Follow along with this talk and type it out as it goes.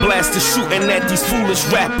master shooting at these foolish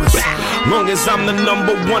rappers. Long as I'm the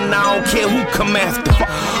number one, I don't care who come after.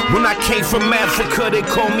 When I came from Africa, they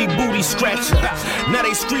call me booty scratcher. Now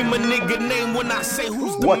they scream a nigga name when I say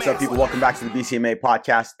who's the What's up, people? Welcome back to the BCMA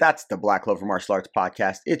podcast. That's the Black Clover Martial Arts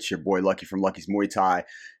podcast. It's your boy Lucky from Lucky's Muay Thai.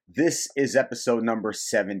 This is episode number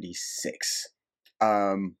 76.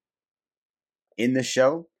 In this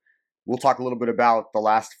show, we'll talk a little bit about the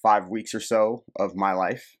last 5 weeks or so of my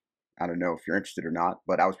life. I don't know if you're interested or not,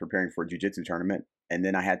 but I was preparing for a jiu-jitsu tournament, and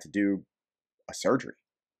then I had to do a surgery.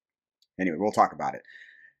 Anyway, we'll talk about it.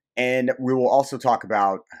 And we will also talk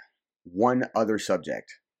about one other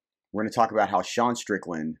subject. We're going to talk about how Sean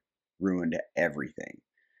Strickland ruined everything.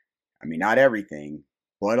 I mean, not everything,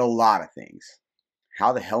 but a lot of things.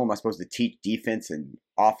 How the hell am I supposed to teach defense and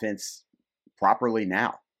offense properly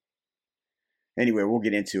now? Anyway, we'll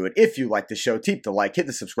get into it. If you like the show, keep the like, hit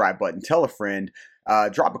the subscribe button, tell a friend,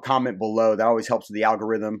 drop a comment below. That always helps with the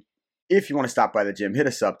algorithm. If you want to stop by the gym, hit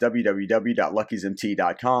us up,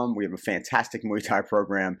 www.luckysmt.com. We have a fantastic Muay Thai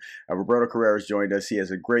program. Roberto Carrera's joined us. He has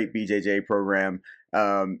a great BJJ program.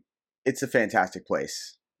 It's a fantastic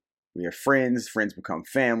place. We have friends. Friends become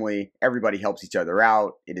family. Everybody helps each other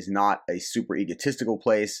out. It is not a super egotistical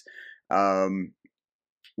place.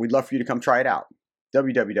 We'd love for you to come try it out.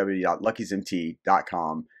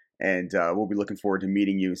 www.luckysmt.com. And we'll be looking forward to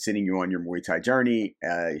meeting you, sending you on your Muay Thai journey,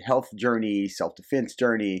 health journey, self-defense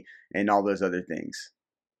journey, and all those other things.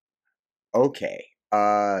 Okay.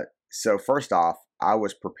 So first off, I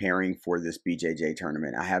was preparing for this BJJ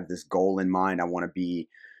tournament. I have this goal in mind. I want to be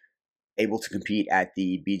able to compete at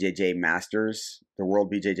the BJJ Masters, the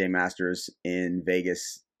World BJJ Masters in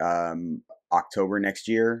Vegas, October next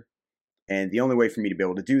year. And the only way for me to be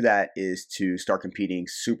able to do that is to start competing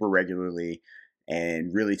super regularly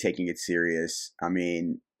and really taking it serious. I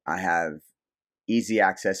mean, I have easy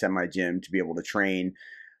access at my gym to be able to train.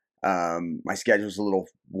 My schedule's a little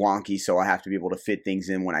wonky, so I have to be able to fit things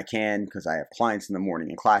in when I can because I have clients in the morning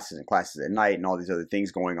and classes at night and all these other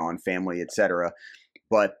things going on, family, etc.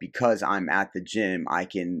 But because I'm at the gym, I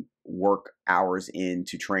can work hours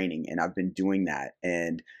into training, and I've been doing that.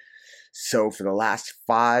 And so for the last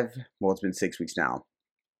it's been 6 weeks now,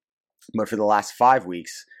 but for the last 5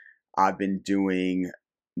 weeks, I've been doing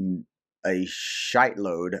a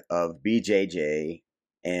shitload of BJJ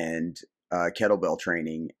and kettlebell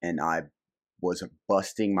training, and I was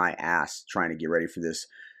busting my ass trying to get ready for this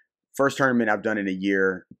first tournament I've done in a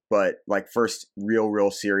year, but like first real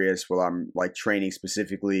serious where I'm like training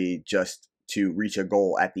specifically just to reach a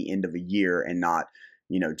goal at the end of a year and not,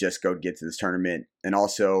 just go get to this tournament. And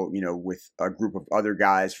also, with a group of other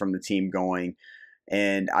guys from the team going,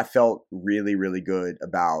 and I felt really, really good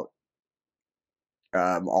about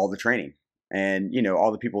all the training and,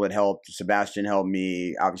 all the people that helped. Sebastian helped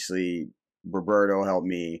me. Obviously, Roberto helped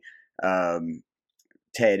me.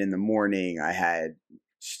 Ted in the morning. I had,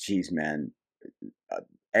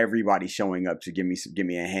 everybody showing up to give me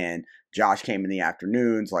a hand. Josh came in the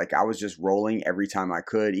afternoons. Like I was just rolling every time I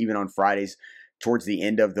could. Even on Fridays, towards the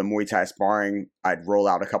end of the Muay Thai sparring, I'd roll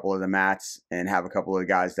out a couple of the mats and have a couple of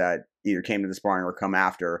guys that either came to the sparring or come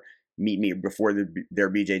after meet me before their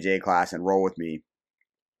BJJ class and roll with me,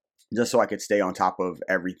 just so I could stay on top of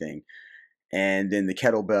everything. And then the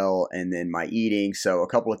kettlebell and then my eating. So a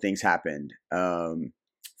couple of things happened.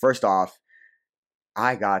 First off,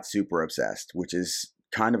 I got super obsessed, which is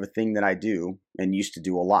kind of a thing that I do and used to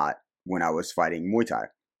do a lot when I was fighting Muay Thai.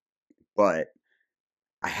 But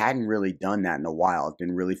I hadn't really done that in a while. I've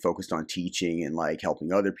been really focused on teaching and like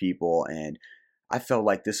helping other people. And I felt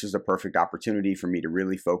like this was the perfect opportunity for me to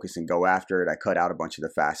really focus and go after it. I cut out a bunch of the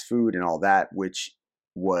fast food and all that, which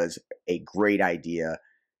was a great idea.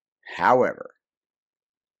 However,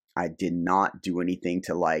 I did not do anything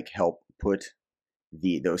to like help put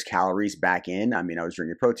those calories back in. I mean, I was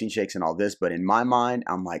drinking protein shakes and all this, but in my mind,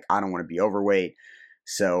 I'm like, I don't want to be overweight.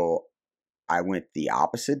 So I went the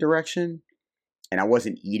opposite direction and I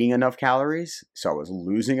wasn't eating enough calories. So I was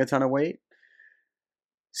losing a ton of weight.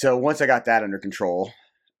 So once I got that under control,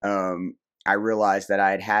 I realized that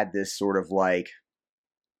I had this sort of like,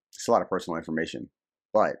 it's a lot of personal information,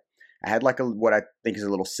 but I had like what I think is a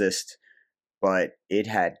little cyst, but it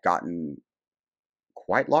had gotten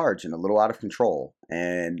quite large and a little out of control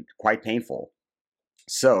and quite painful.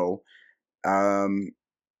 So I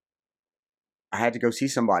had to go see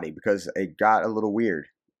somebody because it got a little weird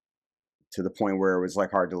to the point where it was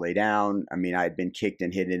like hard to lay down. I mean, I had been kicked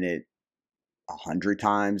and hit in it 100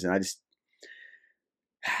 times, and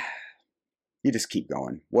you just keep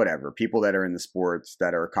going. Whatever. People that are in the sports,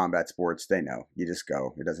 that are combat sports, they know. You just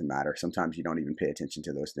go. It doesn't matter. Sometimes you don't even pay attention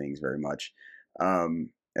to those things very much,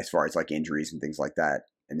 as far as like injuries and things like that.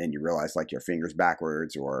 and then you realize like your finger's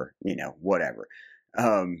backwards or, whatever.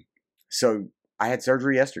 So I had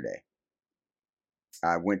surgery yesterday.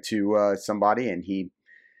 I went to somebody and he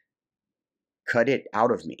cut it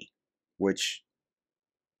out of me, which,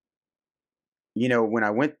 when I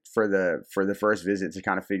went for the first visit to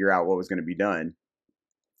kind of figure out what was going to be done,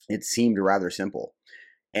 it seemed rather simple.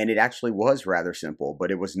 And it actually was rather simple, but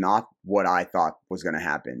it was not what I thought was going to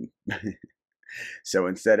happen. So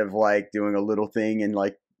instead of like doing a little thing and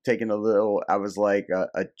like taking I was like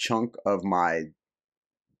a chunk of my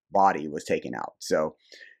body was taken out. So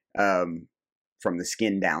from the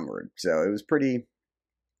skin downward. So it was pretty,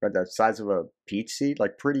 about the size of a peach seed,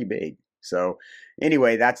 like pretty big. So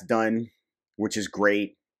anyway, that's done, which is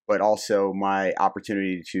great. But also my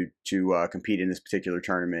opportunity to compete in this particular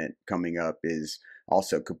tournament coming up is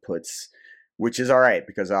also kaputs, which is all right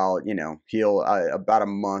because I'll, heal about a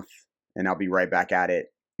month and I'll be right back at it.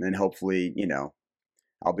 And then hopefully,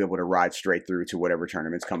 I'll be able to ride straight through to whatever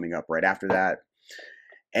tournament's coming up right after that.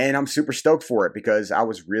 And I'm super stoked for it because I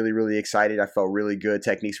was really, really excited. I felt really good.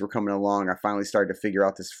 Techniques were coming along. I finally started to figure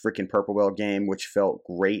out this freaking purple belt game, which felt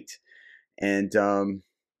great. And,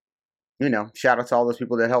 shout out to all those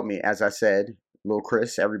people that helped me. As I said, Lil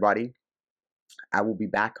Chris, everybody. I will be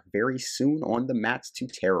back very soon on the mats to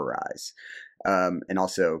terrorize and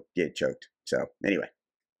also get choked. So anyway,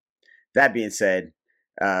 that being said,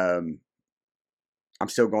 I'm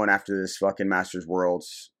still going after this fucking Masters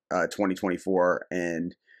Worlds 2024,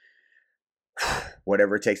 and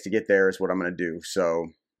whatever it takes to get there is what I'm going to do. So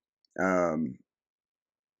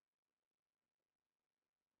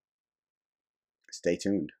stay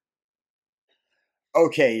tuned.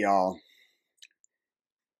 Okay, y'all.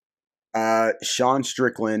 Sean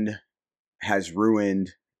Strickland has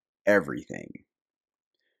ruined everything.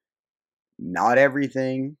 Not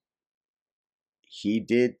everything. He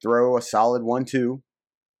did throw a solid 1-2.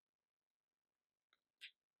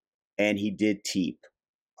 And he did teep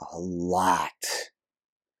a lot.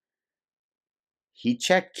 He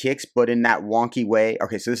checked kicks, but in that wonky way.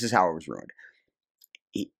 Okay, so this is how it was ruined.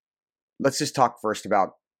 Let's just talk first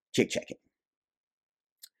about kick checking.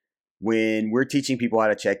 When we're teaching people how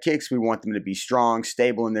to check kicks, we want them to be strong,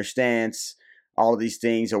 stable in their stance, all of these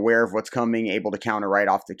things, aware of what's coming, able to counter right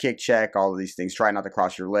off the kick check, all of these things, try not to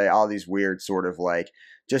cross your leg, all these weird sort of like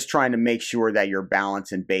just trying to make sure that your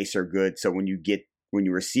balance and base are good so when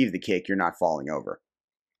you receive the kick, you're not falling over.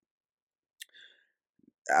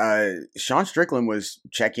 Sean Strickland was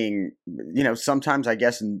checking, sometimes I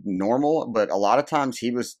guess normal, but a lot of times he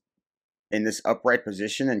was in this upright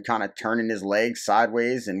position and kind of turning his legs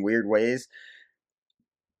sideways in weird ways.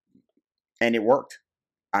 And it worked.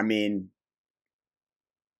 I mean,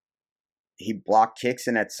 he blocked kicks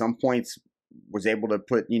and at some points was able to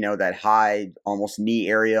put, that high, almost knee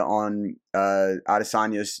area on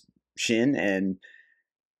Adesanya's shin, and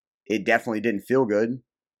it definitely didn't feel good.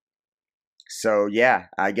 So, yeah,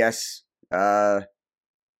 I guess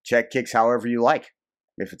check kicks however you like,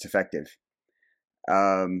 if it's effective.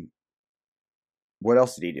 What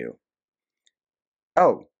else did he do?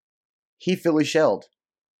 Oh, he Philly shelled.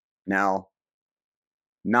 Now,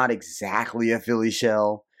 not exactly a Philly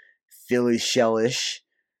shell, Philly shellish.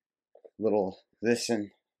 Little this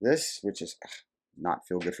and this, which is not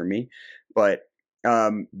feel good for me. But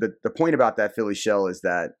the point about that Philly shell is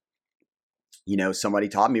that, somebody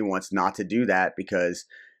taught me once not to do that because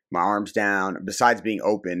my arm's down. Besides being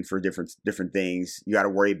open for different things, you got to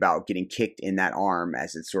worry about getting kicked in that arm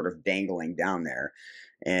as it's sort of dangling down there.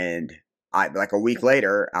 And like a week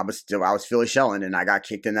later, I was Philly shelling and I got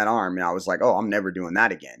kicked in that arm, and I was like, oh, I'm never doing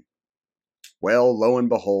that again. Well, lo and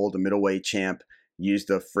behold, a middleweight champ used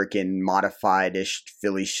the freaking modified-ish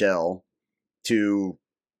Philly shell to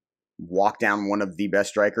walk down one of the best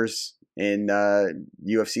strikers in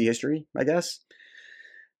UFC history, I guess.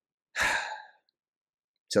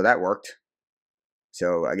 So that worked.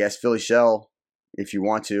 So I guess Philly shell if you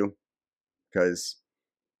want to, because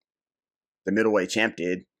the middleweight champ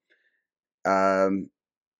did. Some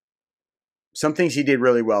things he did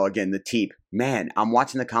really well. Again, the teep. Man, I'm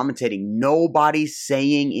watching the commentating. Nobody's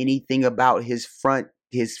saying anything about his front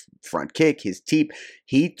kick, his teep.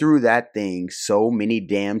 He threw that thing so many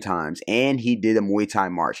damn times, and he did a Muay Thai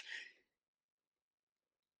march.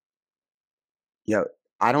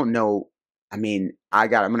 I don't know. I mean, I'm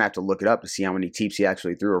going to have to look it up to see how many teeps he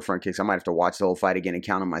actually threw or front kicks. I might have to watch the whole fight again and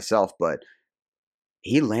count them myself, but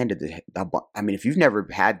he landed I mean, if you've never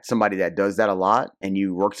had somebody that does that a lot and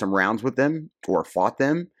you work some rounds with them or fought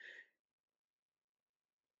them,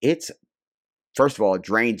 first of all, it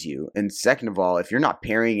drains you. And second of all, if you're not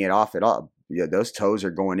parrying it off at all, those toes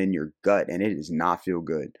are going in your gut and it does not feel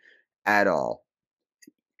good at all.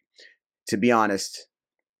 to be honest,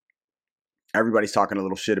 everybody's talking a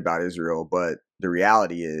little shit about Israel, but the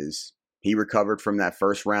reality is he recovered from that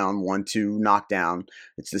first round 1-2 knockdown.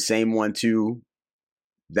 It's the same 1-2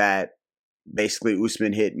 that basically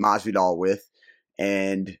Usman hit Masvidal with,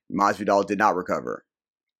 and Masvidal did not recover.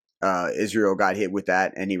 Israel got hit with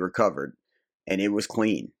that, and he recovered, and it was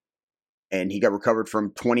clean. And he got recovered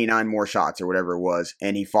from 29 more shots or whatever it was,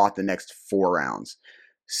 and he fought the next 4 rounds.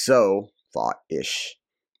 So, fought-ish.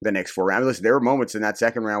 The next 4 rounds. Listen, there were moments in that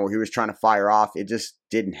second round where he was trying to fire off. It just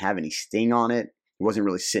didn't have any sting on it. He wasn't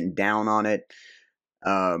really sitting down on it.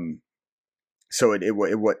 So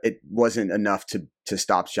it wasn't enough to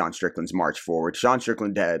stop Sean Strickland's march forward. Sean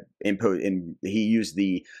Strickland had imposed, and he used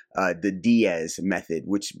the Diaz method,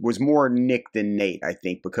 which was more Nick than Nate, I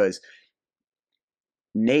think, because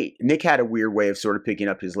Nick had a weird way of sort of picking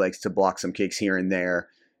up his legs to block some kicks here and there,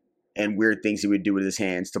 and weird things he would do with his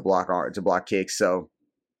hands to block kicks. So.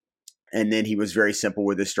 And then he was very simple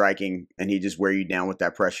with his striking, and he just wear you down with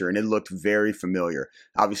that pressure. And it looked very familiar.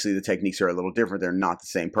 Obviously, the techniques are a little different. They're not the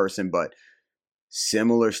same person, but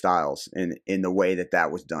similar styles in the way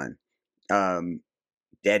that was done.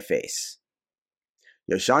 Dead face.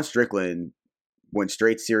 Sean Strickland went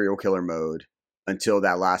straight serial killer mode until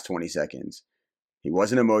that last 20 seconds. He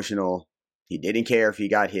wasn't emotional. He didn't care if he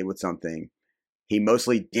got hit with something. He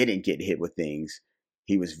mostly didn't get hit with things.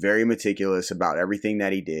 He was very meticulous about everything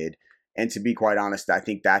that he did. And to be quite honest, I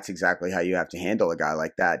think that's exactly how you have to handle a guy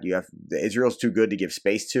like that. Israel's too good to give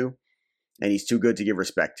space to, and he's too good to give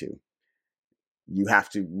respect to. You have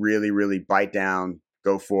to really, really bite down,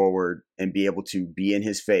 go forward, and be able to be in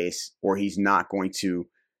his face, or he's not going to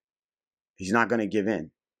give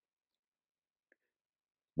in.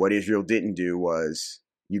 What Israel didn't do was,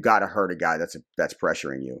 you got to hurt a guy that's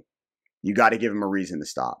pressuring you. You got to give him a reason to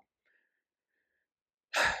stop.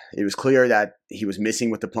 It was clear that he was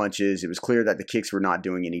missing with the punches. It was clear that the kicks were not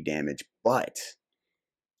doing any damage. But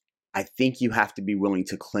I think you have to be willing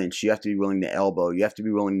to clinch. You have to be willing to elbow. You have to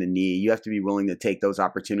be willing to knee. You have to be willing to take those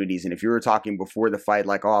opportunities. And if you were talking before the fight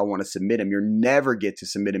like, oh, I want to submit him, you'll never get to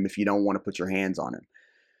submit him if you don't want to put your hands on him.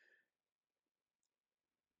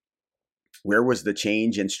 Where was the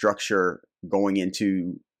change in structure going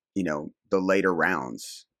into, the later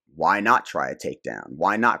rounds? Why not try a takedown?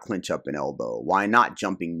 Why not clinch up an elbow? Why not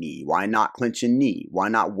jumping knee? Why not clinching knee? Why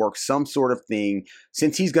not work some sort of thing?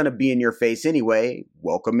 Since he's going to be in your face anyway,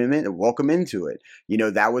 welcome him in, welcome into it.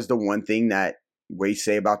 That was the one thing that we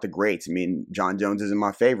say about the greats. I mean, John Jones isn't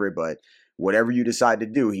my favorite, but whatever you decide to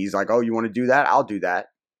do, he's like, oh, you want to do that? I'll do that.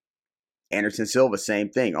 Anderson Silva, same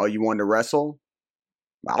thing. Oh, you want to wrestle?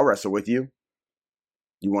 I'll wrestle with you.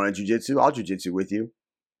 You want to jiu-jitsu? I'll jiu-jitsu with you.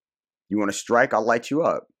 You want to strike? I'll light you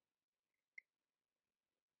up.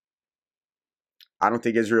 I don't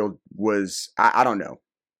think Israel was, I don't know.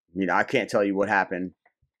 I can't tell you what happened.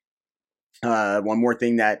 One more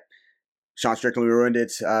thing that Sean Strickland ruined,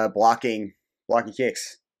 it's blocking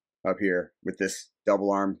kicks up here with this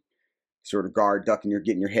double arm sort of guard,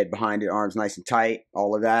 getting your head behind it, arms nice and tight,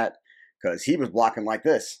 all of that. Because he was blocking like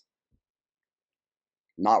this.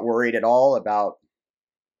 Not worried at all about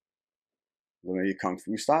maybe Kung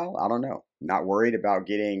Fu style. I don't know. Not worried about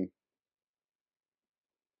getting.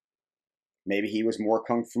 Maybe he was more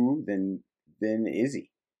Kung Fu than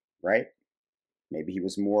Izzy, right? Maybe he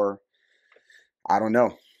was more, I don't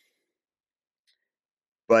know.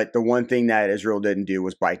 But the one thing that Israel didn't do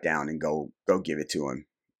was bite down and go give it to him.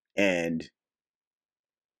 And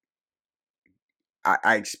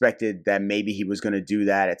I expected that maybe he was going to do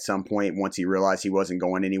that at some point once he realized he wasn't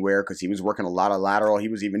going anywhere, because he was working a lot of lateral. He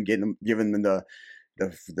was even giving them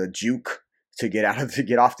the juke to get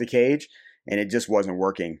off the cage, and it just wasn't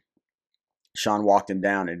working. Sean walked him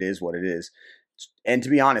down. It is what it is. And to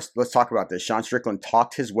be honest, let's talk about this. Sean Strickland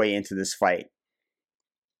talked his way into this fight.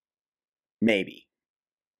 Maybe.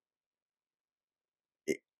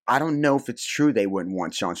 I don't know if it's true they wouldn't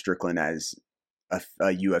want Sean Strickland as a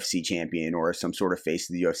UFC champion or some sort of face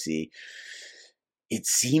of the UFC. It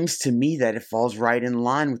seems to me that it falls right in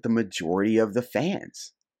line with the majority of the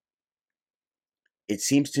fans. It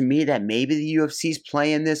seems to me that maybe the UFC's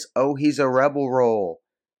playing this, oh, he's a rebel role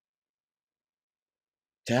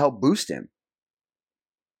to help boost him.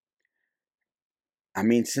 I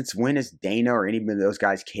mean, since when has Dana or any of those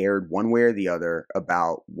guys cared one way or the other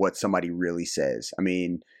about what somebody really says? I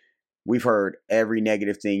mean, we've heard every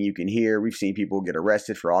negative thing you can hear. We've seen people get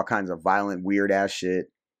arrested for all kinds of violent, weird-ass shit,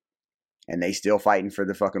 and they still fighting for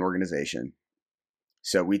the fucking organization.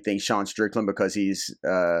 So we think Sean Strickland, because he's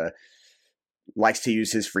likes to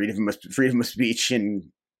use his freedom of speech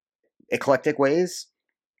in eclectic ways,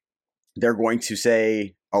 they're going to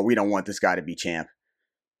say, oh, we don't want this guy to be champ.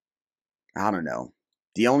 I don't know.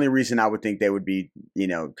 The only reason I would think they would be,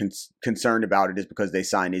 concerned about it is because they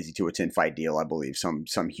signed Izzy to a 10-fight deal, I believe, some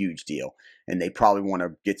huge deal, and they probably want to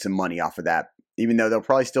get some money off of that. Even though they'll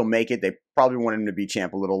probably still make it, they probably want him to be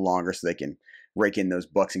champ a little longer so they can rake in those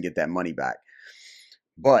bucks and get that money back.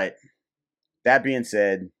 But that being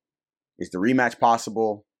said, is the rematch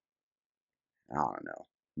possible? I don't know.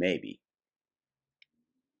 Maybe.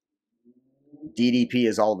 DDP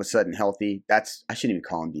is all of a sudden healthy. I shouldn't even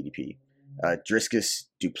call him DDP. Dricus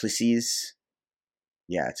Duplessis.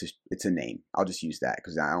 Yeah, it's a name. I'll just use that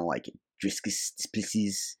because I don't like it. Dricus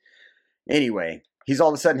Duplessis. Anyway, he's all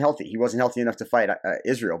of a sudden healthy. He wasn't healthy enough to fight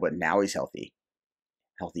Israel, but now he's healthy.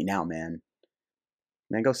 Healthy now, man.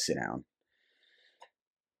 Man, go sit down.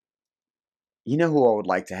 You know who I would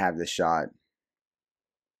like to have this shot?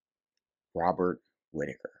 Robert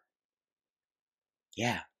Whittaker.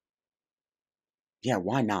 Yeah. Yeah,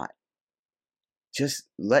 why not? Just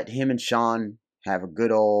let him and Sean have a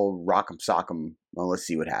good old rock'em sock'em. Well, let's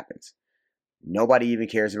see what happens. Nobody even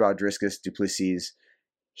cares about Dricus Duplessis.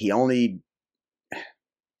 He only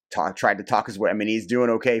tried to talk his way. I mean, he's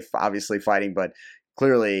doing okay, obviously fighting, but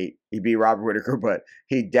clearly he beat Robert Whittaker, but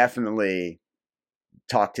he definitely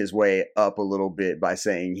talked his way up a little bit by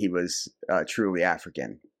saying he was truly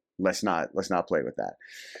African. Let's not play with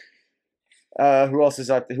that. Who else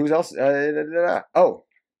is out there? Who's else? Oh,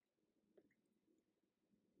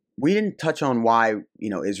 we didn't touch on why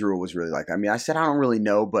Israel was really like. I mean, I said I don't really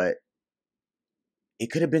know, but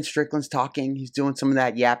it could have been Strickland's talking. He's doing some of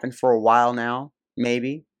that yapping for a while now,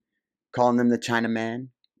 maybe calling them the Chinaman,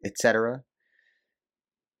 etc.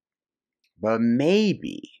 But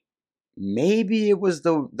maybe it was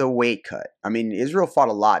the weight cut. I mean, Israel fought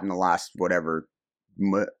a lot in the last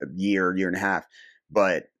year and a half,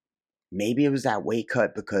 but maybe it was that weight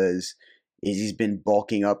cut because Izzy's been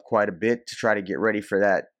bulking up quite a bit to try to get ready for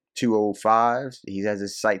that 205. He has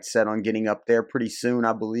his sights set on getting up there pretty soon,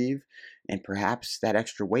 I believe, and perhaps that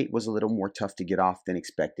extra weight was a little more tough to get off than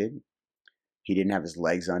expected. He didn't have his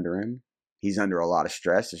legs under him. He's under a lot of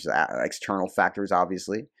stress. There's external factors,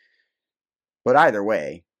 obviously, but either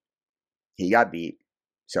way, he got beat.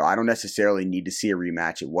 So I don't necessarily need to see a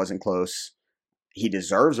rematch. It wasn't close. He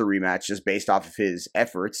deserves a rematch just based off of his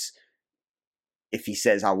efforts. If he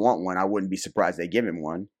says, I want one, I wouldn't be surprised they give him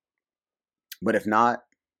one. But if not,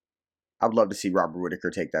 I'd love to see Robert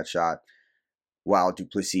Whittaker take that shot while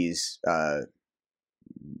Duplessis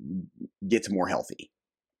gets more healthy.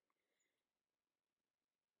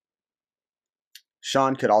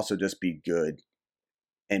 Sean could also just be good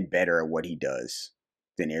and better at what he does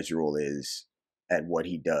than Israel is at what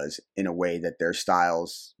he does in a way that their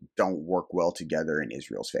styles don't work well together in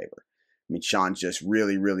Israel's favor. I mean, Sean just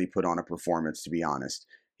really, really put on a performance, to be honest.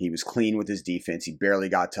 He was clean with his defense. He barely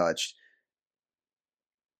got touched.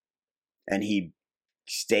 And he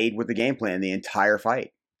stayed with the game plan the entire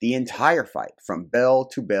fight. The entire fight. From bell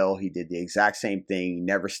to bell, he did the exact same thing. He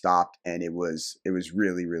never stopped. And it was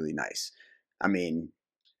really, really nice. I mean,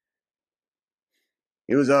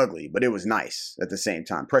 it was ugly, but it was nice at the same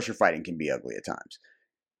time. Pressure fighting can be ugly at times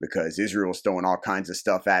because Israel was throwing all kinds of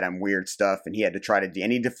stuff at him, weird stuff, and he had to try to,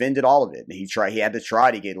 and he defended all of it. And he had to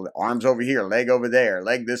try to get arms over here, leg over there,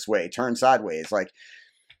 leg this way, turn sideways. Like,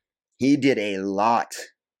 he did a lot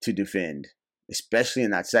to defend, especially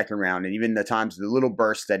in that second round, and even the little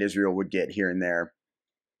bursts that Israel would get here and there,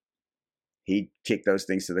 he kicked those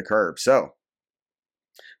things to the curb. So,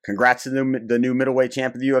 congrats to the new middleweight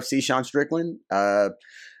champ of the UFC, Sean Strickland. I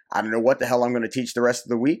don't know what the hell I'm going to teach the rest of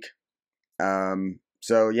the week.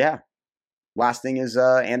 So, yeah. Last thing is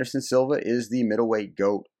Anderson Silva is the middleweight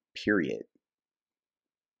GOAT, period.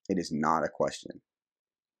 It is not a question.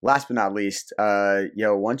 Last but not least,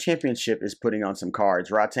 One Championship is putting on some cards.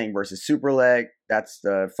 Ratang versus Superleg. That's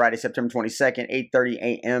the Friday, September 22nd, 8:30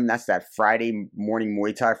 a.m. That's that Friday morning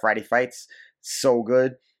Muay Thai Friday fights. So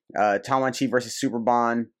good. Tawan Chi versus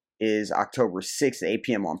Superbon is October 6th at 8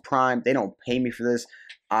 p.m. on Prime. They don't pay me for this.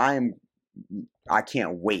 I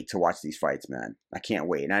can't wait to watch these fights, man. I can't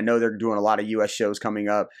wait. And I know they're doing a lot of U.S. shows coming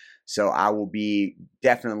up, so I will be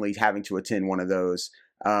definitely having to attend one of those.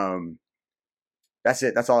 That's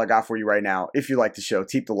it. That's all I got for you right now. If you like the show,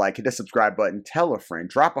 keep the like, hit the subscribe button, tell a friend,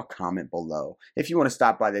 drop a comment below. If you want to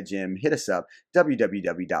stop by the gym, hit us up,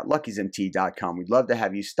 www.luckysmt.com. We'd love to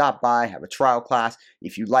have you stop by, have a trial class.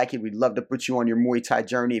 If you like it, we'd love to put you on your Muay Thai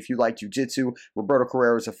journey. If you like Jiu-Jitsu, Roberto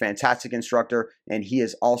Carrero is a fantastic instructor, and he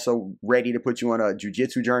is also ready to put you on a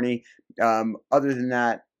Jiu-Jitsu journey. Other than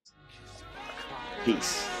that,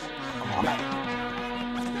 peace. I'm out.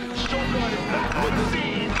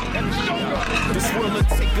 This world will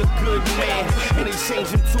take a good man and they change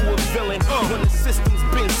him to a villain. When the system's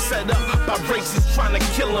been set up by racists trying to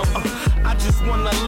kill him.